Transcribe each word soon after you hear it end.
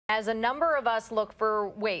As a number of us look for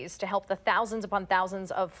ways to help the thousands upon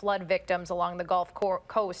thousands of flood victims along the Gulf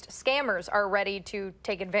Coast, scammers are ready to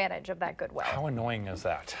take advantage of that goodwill. How annoying is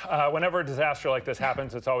that? Whenever a disaster like this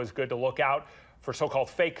happens, it's always good to look out for so-called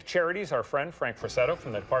fake charities. Our friend Frank Frassetto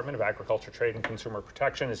from the Department of Agriculture, Trade, and Consumer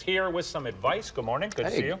Protection is here with some advice. Good morning. Good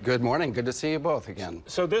to see you. Good morning. Good to see you both again.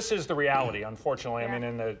 So this is the reality, unfortunately. Yeah. I mean,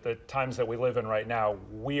 in the times that we live in right now,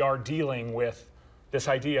 we are dealing with this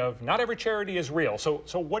idea of not every charity is real. So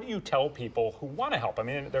what do you tell people who want to help? I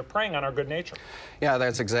mean, they're preying on our good nature. Yeah,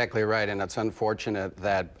 that's exactly right. And it's unfortunate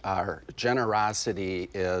that our generosity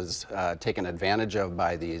is taken advantage of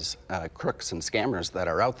by these crooks and scammers that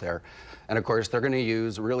are out there. And of course, they're going to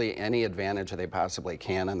use really any advantage they possibly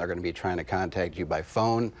can, and they're going to be trying to contact you by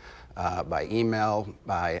phone, by email,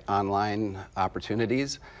 by online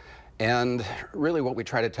opportunities. And really what we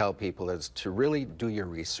try to tell people is to really do your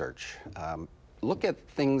research. Look at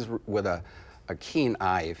things with a keen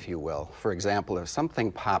eye, if you will. For example, if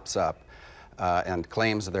something pops up and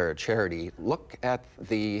claims they're a charity, look at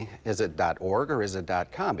is it .org or is it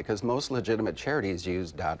 .com? Because most legitimate charities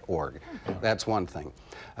use .org. That's one thing.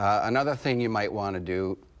 Another thing you might want to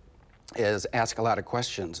do is ask a lot of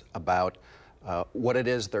questions about what it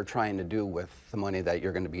is they're trying to do with the money that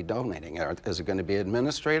you're going to be donating. Is it going to be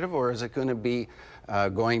administrative, or is it going to be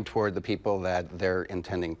going toward the people that they're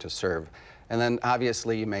intending to serve? And then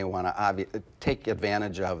obviously you may want to take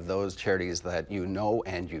advantage of those charities that you know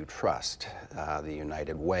and you trust. The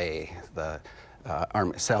United Way, the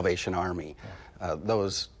Salvation Army,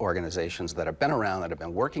 those organizations that have been around, that have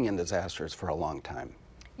been working in disasters for a long time.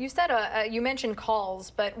 You said, you mentioned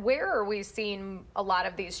calls, but where are we seeing a lot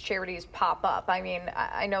of these charities pop up? I mean,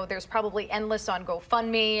 I know there's probably endless on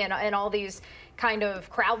GoFundMe and all these kind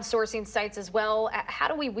of crowdsourcing sites as well. How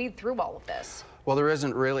do we weed through all of this? Well, there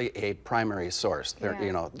isn't really a primary source.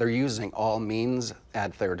 They're using all means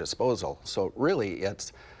at their disposal. So really,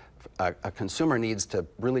 it's a consumer needs to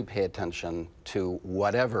really pay attention to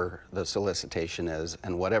whatever the solicitation is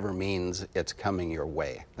and whatever means it's coming your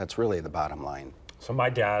way. That's really the bottom line. So my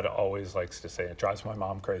dad always likes to say, it drives my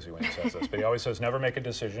mom crazy when he says this, but he always says, never make a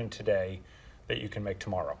decision today that you can make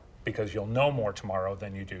tomorrow, because you'll know more tomorrow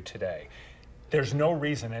than you do today. There's no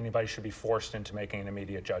reason anybody should be forced into making an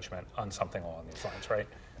immediate judgment on something along these lines, right?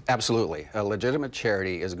 Absolutely. A legitimate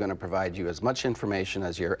charity is going to provide you as much information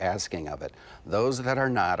as you're asking of it. Those that are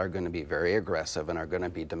not are going to be very aggressive and are going to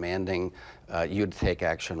be demanding you to take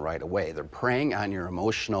action right away. They're preying on your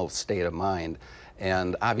emotional state of mind.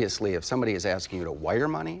 And obviously, if somebody is asking you to wire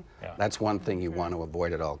money, that's one thing you want to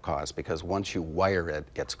avoid at all costs, because once you wire it,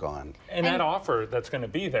 it's gone. And that offer that's going to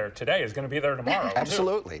be there today is going to be there tomorrow.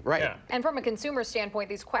 Absolutely, too. right. Yeah. And from a consumer standpoint,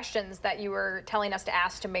 these questions that you were telling us to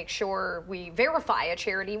ask to make sure we verify a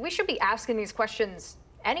charity, we should be asking these questions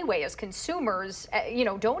anyway as consumers,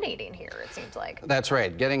 donating here, it seems like. That's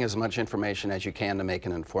right. Getting as much information as you can to make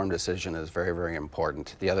an informed decision is very, very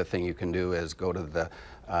important. The other thing you can do is go to the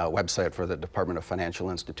website for the Department of Financial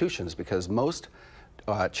Institutions, because most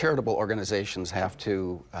charitable organizations have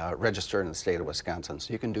to register in the state of Wisconsin.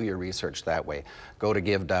 So you can do your research that way. Go to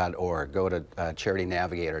give.org, go to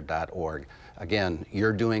charitynavigator.org. Again,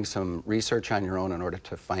 you're doing some research on your own in order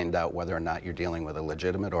to find out whether or not you're dealing with a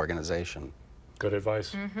legitimate organization. Good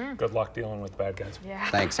advice. Good luck dealing with bad guys. Yeah.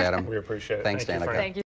 Thanks, Adam. We appreciate it. Thanks, Thank you, Danica. Frank. Thank you.